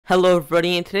Hello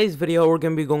everybody, in today's video we're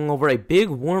going to be going over a big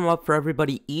warm-up for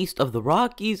everybody east of the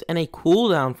Rockies and a cool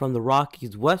down from the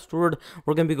Rockies westward.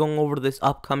 We're going to be going over this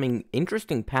upcoming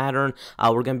interesting pattern.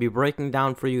 We're going to be breaking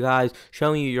down for you guys,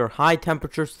 showing you your high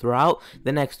temperatures throughout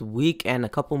the next week and a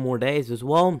couple more days as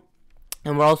well.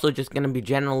 And we're also just going to be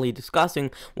generally discussing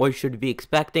what you should be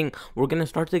expecting. We're going to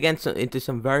start to get into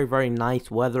some very, very nice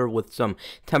weather with some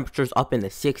temperatures up in the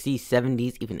 60s,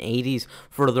 70s, even 80s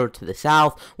further to the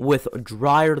south, with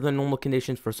drier than normal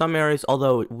conditions for some areas,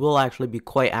 although it will actually be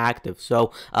quite active.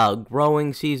 So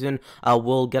growing season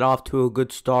will get off to a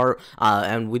good start,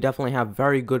 and we definitely have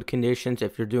very good conditions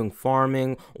if you're doing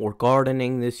farming or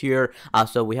gardening this year.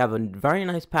 So we have a very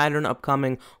nice pattern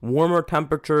upcoming, warmer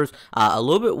temperatures, a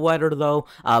little bit wetter though.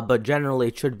 But generally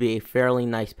it should be a fairly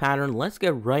nice pattern. Let's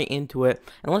get right into it,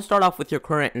 and let's start off with your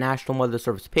current National Weather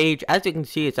Service page. As you can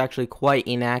see, it's actually quite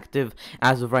inactive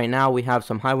as of right now. We have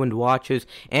some high wind watches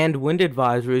and wind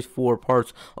advisories for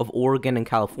parts of Oregon and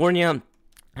California,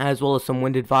 as well as some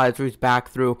wind advisories back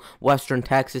through western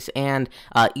Texas and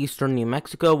eastern New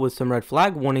Mexico, with some red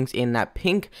flag warnings in that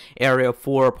pink area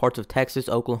for parts of Texas,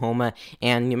 Oklahoma,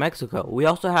 and New Mexico. We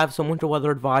also have some winter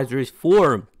weather advisories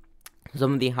for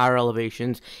some of the higher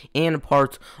elevations in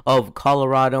parts of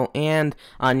Colorado and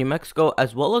New Mexico,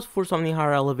 as well as for some of the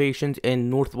higher elevations in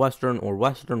northwestern or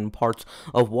western parts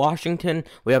of Washington.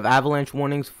 We have avalanche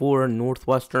warnings for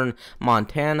northwestern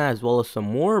Montana, as well as some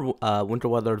more winter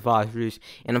weather advisories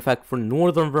in effect for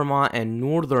northern Vermont and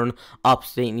northern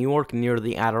upstate New York near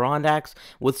the Adirondacks,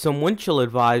 with some wind chill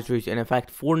advisories in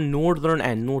effect for northern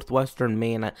and northwestern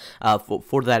Maine.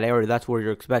 For that area, that's where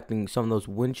you're expecting some of those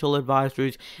wind chill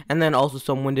advisories, and then also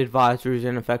some wind advisories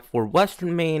in effect for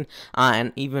western Maine,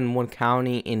 and even one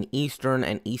county in eastern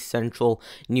and east central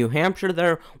New Hampshire.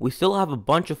 There we still have a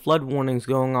bunch of flood warnings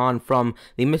going on from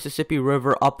the Mississippi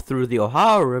River up through the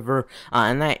Ohio River,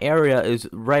 and that area is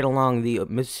right along the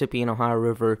Mississippi and Ohio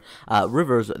River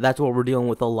rivers. That's where we're dealing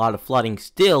with a lot of flooding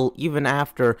still, even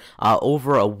after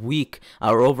over a week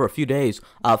or over a few days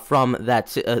from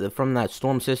that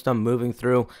storm system moving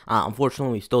through.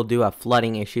 Unfortunately, we still do have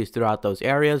flooding issues throughout those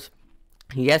areas.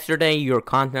 Yesterday, your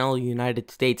continental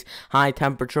United States high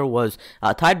temperature was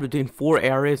tied between four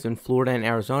areas in Florida and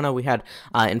Arizona. We had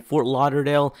in Fort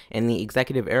Lauderdale, in the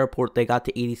executive airport, they got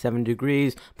to 87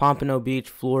 degrees. Pompano Beach,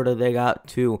 Florida, they got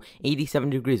to 87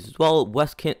 degrees as well.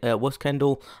 West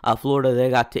Kendall, Florida, they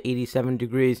got to 87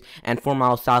 degrees. And 4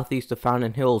 miles southeast of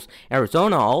Fountain Hills,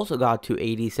 Arizona, also got to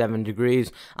 87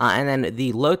 degrees. And then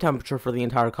the low temperature for the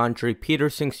entire country, Peter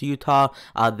Sinks, Utah,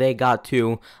 they got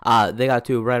to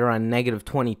right around negative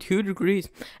 22 degrees,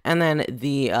 and then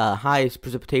the highest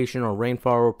precipitation or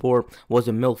rainfall report was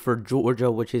in Milford, Georgia,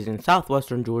 which is in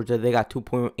southwestern Georgia. They got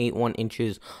 2.81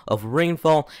 inches of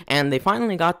rainfall, and they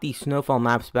finally got the snowfall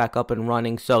maps back up and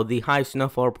running. So the high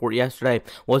snowfall report yesterday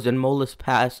was in Molas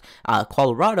Pass,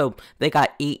 Colorado. They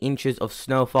got 8 inches of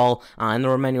snowfall, and there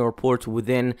were many reports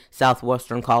within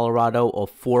southwestern Colorado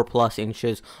of 4+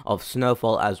 inches of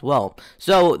snowfall as well.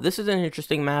 So this is an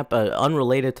interesting map,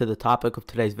 unrelated to the topic of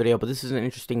today's video, but this is an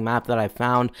interesting map that I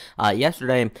found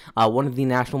yesterday. One of the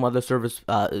National Weather Service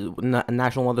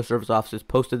offices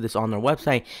posted this on their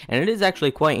website, and it is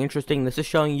actually quite interesting. This is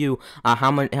showing you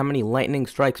how many lightning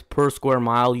strikes per square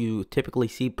mile you typically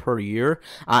see per year,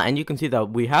 and you can see that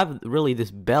we have really this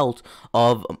belt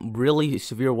of really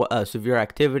severe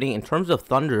activity in terms of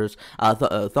thunder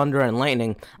and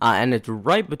lightning, and it's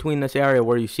right between this area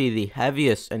where you see the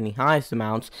heaviest and the highest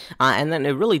amounts, and then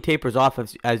it really tapers off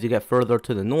as you get further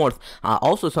to the north.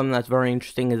 Also, something that's very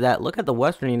interesting is that look at the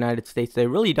western United States. They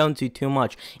really don't see too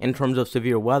much in terms of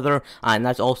severe weather, and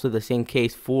that's also the same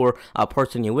case for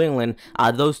parts of New England.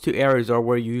 Those two areas are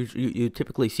where you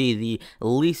typically see the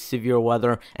least severe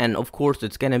weather, and of course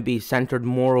it's going to be centered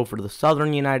more over the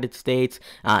southern United States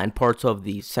and parts of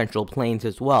the central plains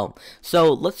as well.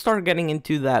 So let's start getting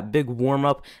into that big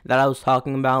warm-up that I was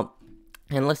talking about.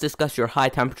 And let's discuss your high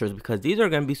temperatures, because these are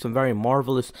going to be some very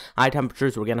marvelous high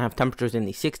temperatures. We're going to have temperatures in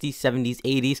the 60s, 70s,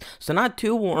 80s, so not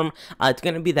too warm. It's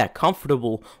going to be that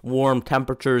comfortable warm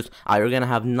temperatures. You're going to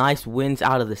have nice winds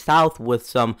out of the south with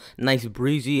some nice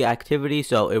breezy activity,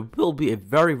 so it will be a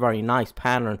very, very nice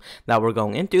pattern that we're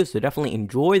going into. So definitely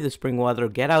enjoy the spring weather.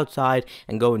 Get outside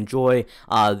and go enjoy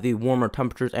the warmer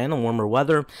temperatures and the warmer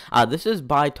weather. This is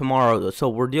by tomorrow, so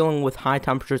we're dealing with high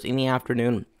temperatures in the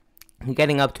afternoon.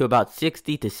 getting up to about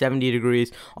 60 to 70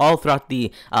 degrees all throughout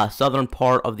the southern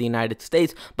part of the United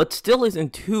States, but still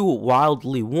isn't too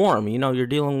wildly warm. You know, you're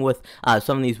dealing with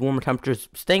some of these warmer temperatures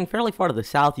staying fairly far to the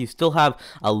south. You still have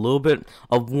a little bit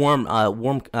of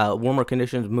warmer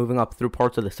conditions moving up through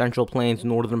parts of the Central Plains,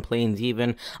 Northern Plains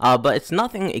even, but it's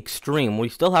nothing extreme. We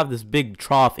still have this big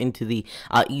trough into the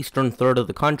eastern third of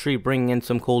the country, bringing in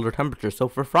some colder temperatures. So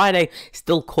for Friday,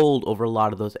 still cold over a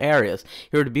lot of those areas.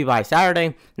 Here to be by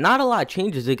Saturday, not a lot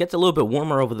changes. It gets a little bit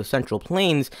warmer over the Central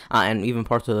Plains and even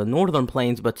parts of the Northern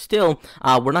Plains, but still,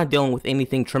 we're not dealing with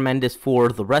anything tremendous for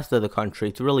the rest of the country.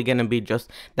 It's really going to be just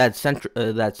that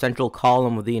central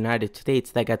column of the United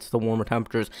States that gets the warmer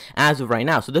temperatures as of right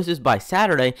now. So this is by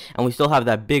Saturday, and we still have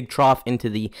that big trough into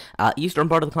the eastern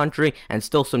part of the country, and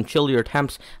still some chillier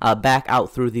temps back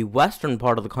out through the western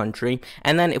part of the country.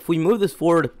 And then if we move this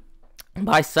forward,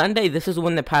 by Sunday, this is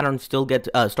when the pattern still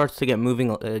starts to get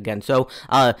moving again. So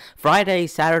Friday,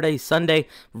 Saturday, Sunday,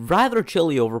 rather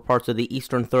chilly over parts of the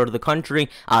eastern third of the country.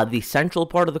 The central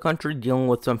part of the country dealing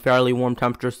with some fairly warm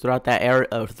temperatures throughout that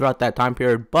area, throughout that time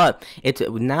period. But it's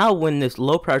now when this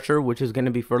low pressure, which is going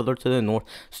to be further to the north,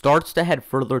 starts to head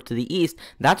further to the east.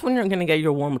 That's when you're going to get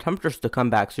your warmer temperatures to come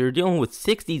back. So you're dealing with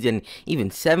 60s and even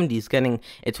 70s getting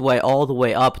its way all the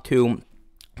way up to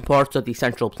parts of the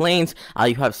Central Plains.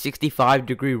 You have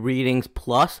 65-degree readings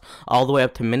plus all the way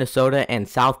up to Minnesota and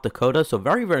South Dakota, so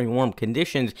very, very warm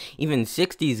conditions, even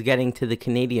 60s getting to the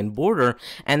Canadian border.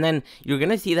 And then you're going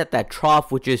to see that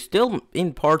trough, which is still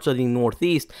in parts of the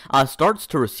Northeast, starts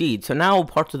to recede. So now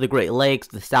parts of the Great Lakes,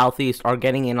 the Southeast, are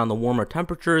getting in on the warmer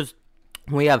temperatures.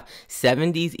 We have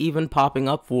 70s even popping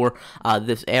up for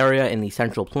this area in the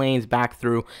Central Plains back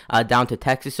through down to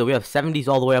Texas. So we have 70s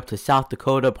all the way up to South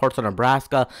Dakota, parts of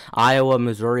Nebraska, Iowa,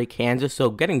 Missouri, Kansas.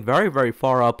 So getting very, very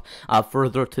far up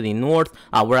further to the north.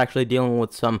 We're actually dealing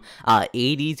with some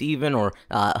 80s even, or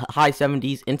high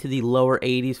 70s into the lower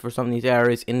 80s for some of these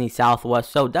areas in the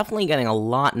Southwest. So definitely getting a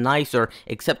lot nicer,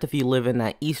 except if you live in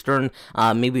that eastern,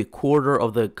 maybe quarter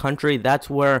of the country. That's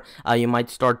where you might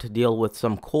start to deal with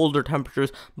some colder temperatures.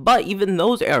 But even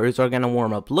those areas are going to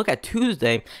warm up. Look at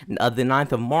Tuesday, the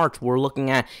 9th of March. We're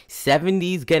looking at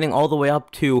 70s getting all the way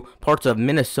up to parts of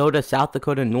Minnesota, South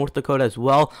Dakota, North Dakota as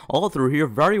well. All through here,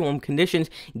 very warm conditions,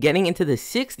 getting into the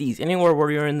 60s anywhere where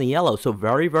you're in the yellow. So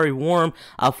very, very warm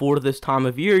for this time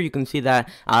of year. You can see that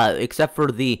except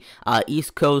for the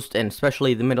East Coast and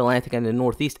especially the Mid-Atlantic and the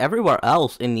Northeast, everywhere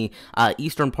else in the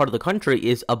eastern part of the country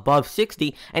is above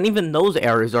 60. And even those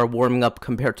areas are warming up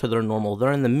compared to their normal.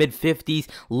 They're in the mid-50s.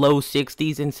 Low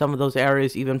 60s in some of those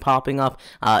areas even popping up.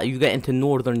 You get into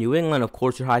northern New England, of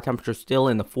course, your high temperatures still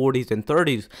in the 40s and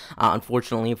 30s,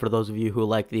 unfortunately, for those of you who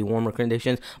like the warmer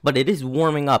conditions. But it is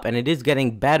warming up, and it is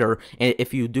getting better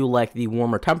if you do like the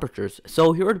warmer temperatures.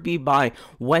 So here to be by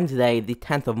Wednesday, the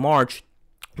 10th of March,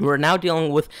 we're now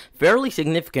dealing with fairly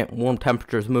significant warm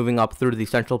temperatures moving up through the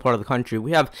central part of the country.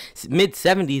 We have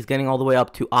mid-70s getting all the way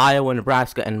up to Iowa,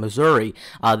 Nebraska, and Missouri.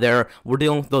 We're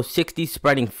dealing with those 60s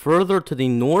spreading further to the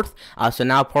north. So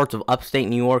now parts of upstate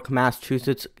New York,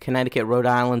 Massachusetts, Connecticut, Rhode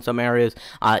Island, some areas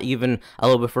even a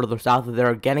little bit further south of there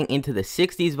are getting into the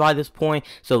 60s by this point.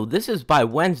 So this is by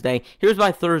Wednesday. Here's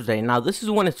by Thursday. Now this is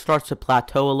when it starts to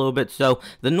plateau a little bit. So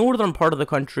the northern part of the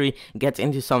country gets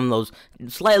into some of those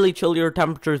slightly chillier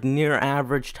temperatures, near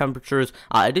average temperatures.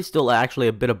 It is still actually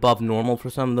a bit above normal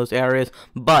for some of those areas,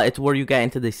 but it's where you get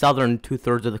into the southern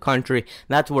two-thirds of the country.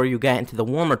 That's where you get into the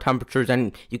warmer temperatures,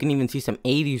 and you can even see some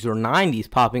 80s or 90s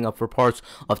popping up for parts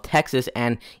of Texas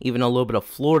and even a little bit of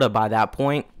Florida by that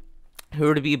point.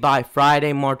 Here to be by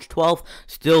Friday, March 12th,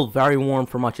 still very warm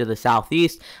for much of the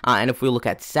southeast. And if we look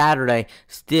at Saturday,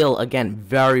 still, again,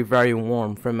 very, very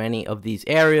warm for many of these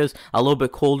areas. A little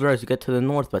bit colder as you get to the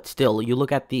north, but still, you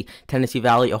look at the Tennessee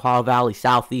Valley, Ohio Valley,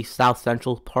 southeast, south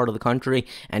central part of the country,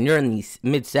 and you're in the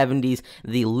mid-70s,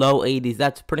 the low 80s.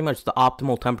 That's pretty much the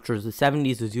optimal temperatures. The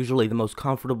 70s is usually the most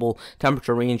comfortable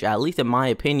temperature range, at least in my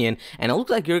opinion. And it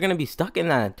looks like you're going to be stuck in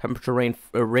that temperature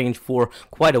range for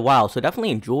quite a while. So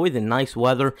definitely enjoy the nice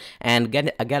weather and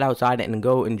get outside and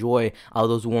go enjoy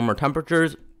those warmer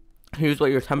temperatures. Here's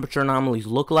what your temperature anomalies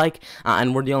look like,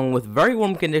 and we're dealing with very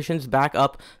warm conditions back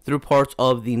up through parts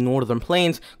of the northern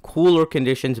plains, cooler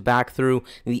conditions back through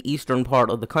the eastern part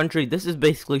of the country. This is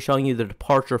basically showing you the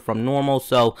departure from normal.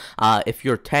 So if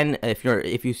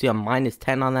you see a minus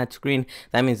 10 on that screen,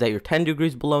 that means that you're 10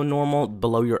 degrees below normal,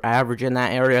 below your average in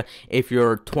that area. If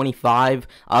you're 25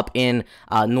 up in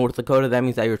North Dakota, that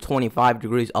means that you're 25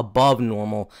 degrees above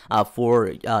normal for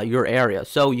your area.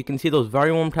 So you can see those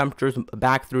very warm temperatures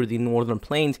back through the northern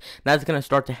plains. That's going to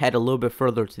start to head a little bit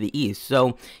further to the east.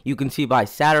 So you can see by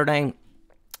Saturday,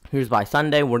 Here's by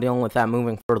Sunday, we're dealing with that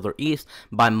moving further east.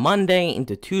 By Monday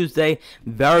into Tuesday,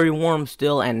 very warm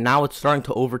still, and now it's starting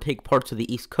to overtake parts of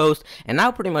the East Coast, and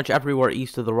now pretty much everywhere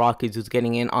east of the Rockies is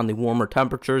getting in on the warmer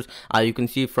temperatures. You can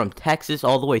see from Texas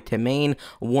all the way to Maine,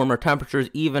 warmer temperatures,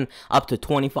 even up to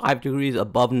 25 degrees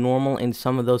above normal in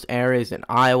some of those areas in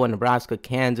Iowa, Nebraska,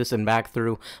 Kansas, and back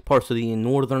through parts of the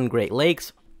northern Great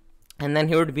Lakes. And then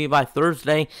here to be by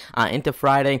Thursday into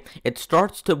Friday, it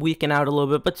starts to weaken out a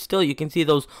little bit, but still you can see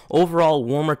those overall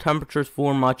warmer temperatures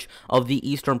for much of the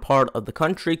eastern part of the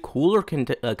country, cooler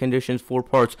conditions for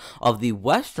parts of the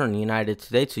western United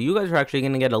States. So you guys are actually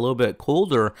going to get a little bit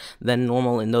colder than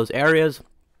normal in those areas.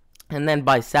 And then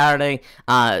by Saturday,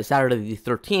 Saturday the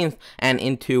 13th, and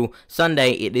into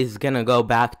Sunday, it is going to go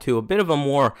back to a bit of a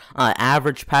more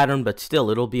average pattern, but still,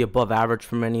 it'll be above average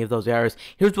for many of those areas.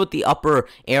 Here's what the upper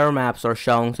air maps are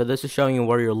showing. So this is showing you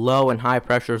where your low and high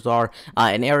pressures are.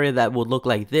 An area that would look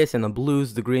like this, in the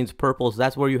blues, the greens, purples,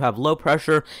 that's where you have low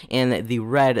pressure. In the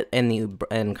red and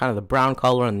kind of the brown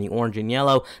color and the orange and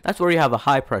yellow, that's where you have a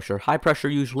high pressure. High pressure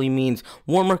usually means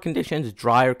warmer conditions,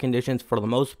 drier conditions for the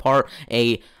most part.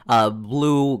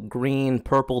 Blue, green,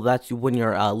 purple, that's when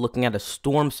you're looking at a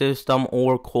storm system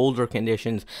or colder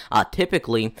conditions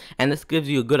typically, and this gives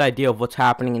you a good idea of what's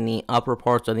happening in the upper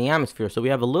parts of the atmosphere. So we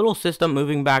have a little system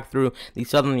moving back through the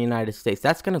southern United States.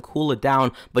 That's going to cool it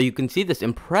down, but you can see this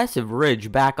impressive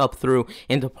ridge back up through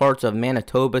into parts of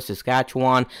Manitoba,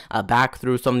 Saskatchewan, back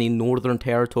through some of the northern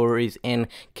territories in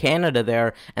Canada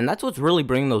there, and that's what's really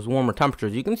bringing those warmer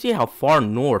temperatures. You can see how far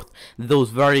north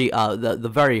those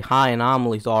the very high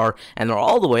anomalies are, and they're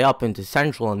all the way up into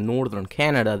central and northern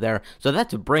Canada there. So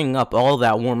that's bringing up all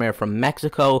that warm air from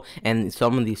Mexico and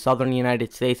some of the southern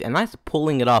United States, and that's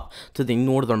pulling it up to the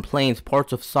northern plains,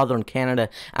 parts of southern Canada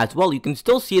as well. You can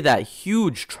still see that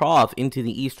huge trough into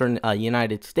the eastern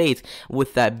United States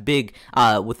with that big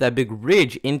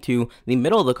ridge into the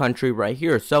middle of the country right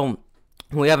here. So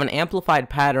we have an amplified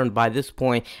pattern by this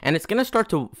point, and it's going to start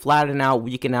to flatten out,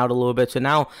 weaken out a little bit. So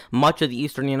now much of the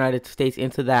eastern United States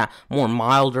into that more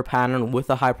milder pattern with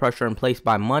a high pressure in place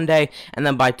by Monday, and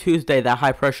then by Tuesday that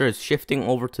high pressure is shifting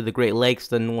over to the Great Lakes,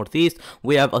 the northeast.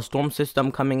 We have a storm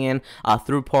system coming in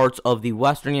through parts of the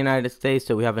western United States,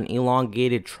 so we have an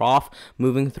elongated trough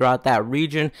moving throughout that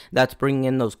region that's bringing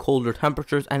in those colder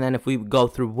temperatures. And then if we go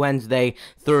through Wednesday,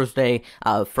 Thursday,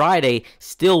 Friday,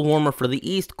 still warmer for the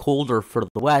east, colder for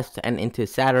the west, and into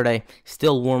Saturday,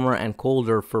 still warmer and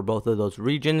colder for both of those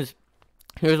regions.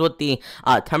 Here's what the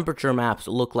temperature maps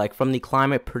look like from the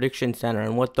Climate Prediction Center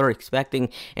and what they're expecting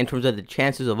in terms of the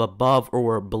chances of above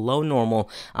or below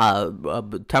normal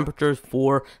temperatures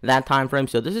for that time frame.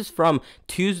 So this is from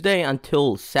Tuesday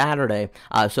until Saturday.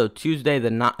 So Tuesday the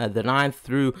 9th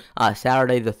through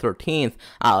Saturday the 13th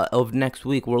of next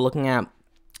week. We're looking at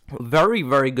very,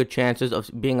 very good chances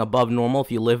of being above normal if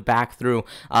you live back through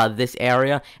this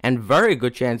area, and very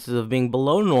good chances of being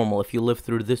below normal if you live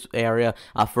through this area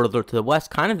further to the west.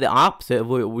 Kind of the opposite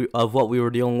of what we were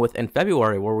dealing with in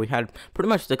February, where we had pretty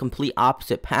much the complete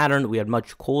opposite pattern. We had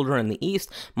much colder in the east,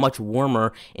 much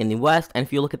warmer in the west, and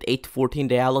if you look at the 8 to 14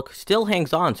 day outlook, still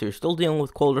hangs on. So you're still dealing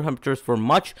with colder temperatures for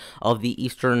much of the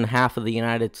eastern half of the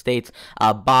United States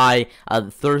by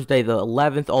Thursday the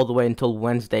 11th all the way until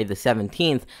Wednesday the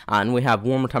 17th. And we have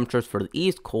warmer temperatures for the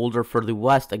east, colder for the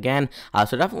west again.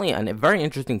 So definitely a very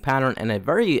interesting pattern, and a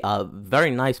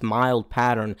very nice mild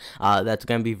pattern that's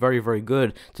going to be very, very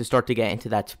good to start to get into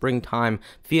that springtime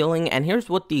feeling. And here's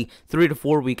what the 3 to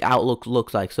 4 week outlook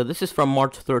looks like. So this is from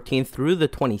March 13th through the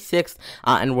 26th,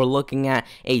 and we're looking at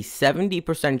a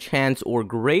 70% chance or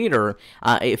greater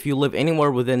if you live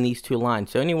anywhere within these two lines.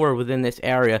 So anywhere within this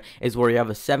area is where you have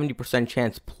a 70%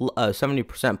 chance,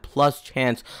 70% plus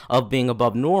chance of being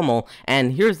above normal.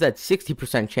 And here's that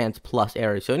 60% chance plus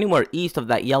area. So anywhere east of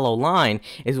that yellow line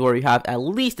is where you have at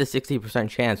least a 60%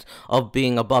 chance of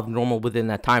being above normal within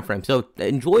that time frame. So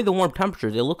enjoy the warm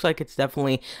temperatures. It looks like it's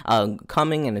definitely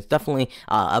coming, and it's definitely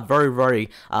a very, very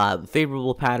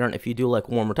favorable pattern if you do like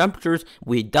warmer temperatures.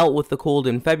 We dealt with the cold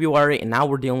in February, and now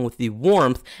we're dealing with the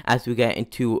warmth as we get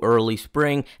into early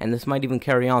spring, and this might even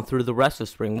carry on through the rest of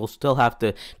spring. We'll still have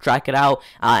to track it out,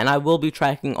 and I will be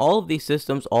tracking all of these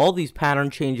systems, all these pattern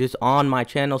changes on my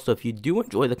channel. So if you do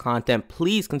enjoy the content,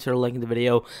 please consider liking the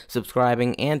video,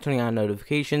 subscribing, and turning on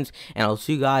notifications, and I'll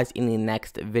see you guys in the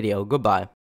next video. Goodbye.